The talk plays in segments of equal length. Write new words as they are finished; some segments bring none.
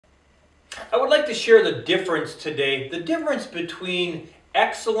I would like to share the difference today, the difference between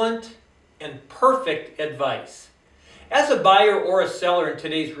excellent and perfect advice. As a buyer or a seller in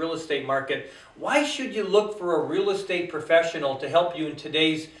today's real estate market, why should you look for a real estate professional to help you in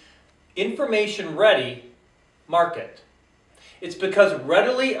today's information-ready market? It's because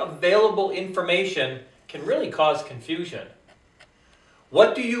readily available information can really cause confusion.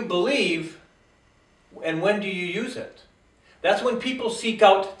 What do you believe and when do you use it? That's when people seek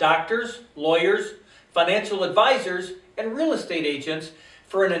out doctors, lawyers, financial advisors, and real estate agents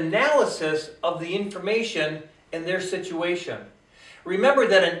for an analysis of the information in their situation. Remember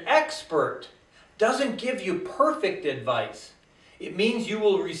that an expert doesn't give you perfect advice. It means you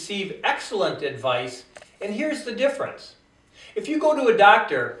will receive excellent advice, and here's the difference. If you go to a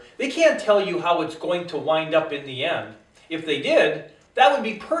doctor, they can't tell you how it's going to wind up in the end. If they did, that would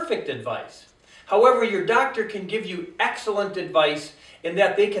be perfect advice. However, your doctor can give you excellent advice in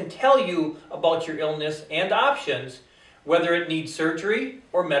that they can tell you about your illness and options, whether it needs surgery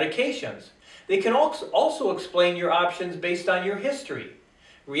or medications. They can also explain your options based on your history,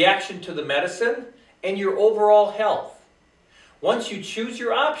 reaction to the medicine, and your overall health. Once you choose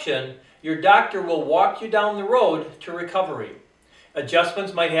your option, your doctor will walk you down the road to recovery.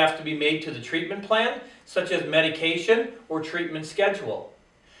 Adjustments might have to be made to the treatment plan, such as medication or treatment schedule.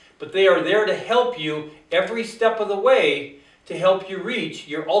 But they are there to help you every step of the way to help you reach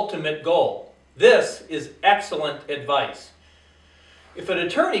your ultimate goal. This is excellent advice. If an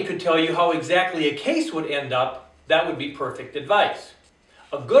attorney could tell you how exactly a case would end up, that would be perfect advice.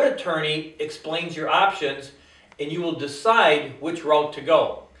 A good attorney explains your options and you will decide which route to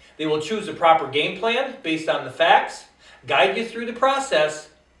go. They will choose a proper game plan based on the facts, guide you through the process,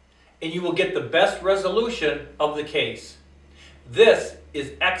 and you will get the best resolution of the case. This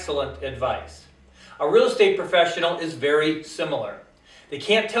is excellent advice. A real estate professional is very similar. They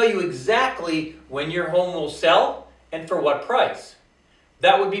can't tell you exactly when your home will sell and for what price.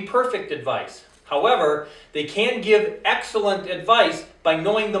 That would be perfect advice. However, they can give excellent advice by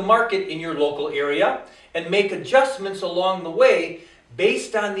knowing the market in your local area and make adjustments along the way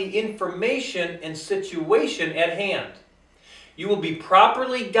based on the information and situation at hand. You will be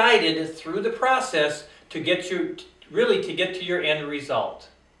properly guided through the process to get to your end result.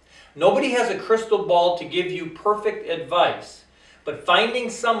 Nobody has a crystal ball to give you perfect advice, but finding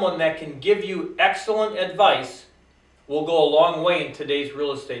someone that can give you excellent advice will go a long way in today's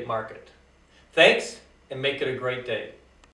real estate market. Thanks, and make it a great day.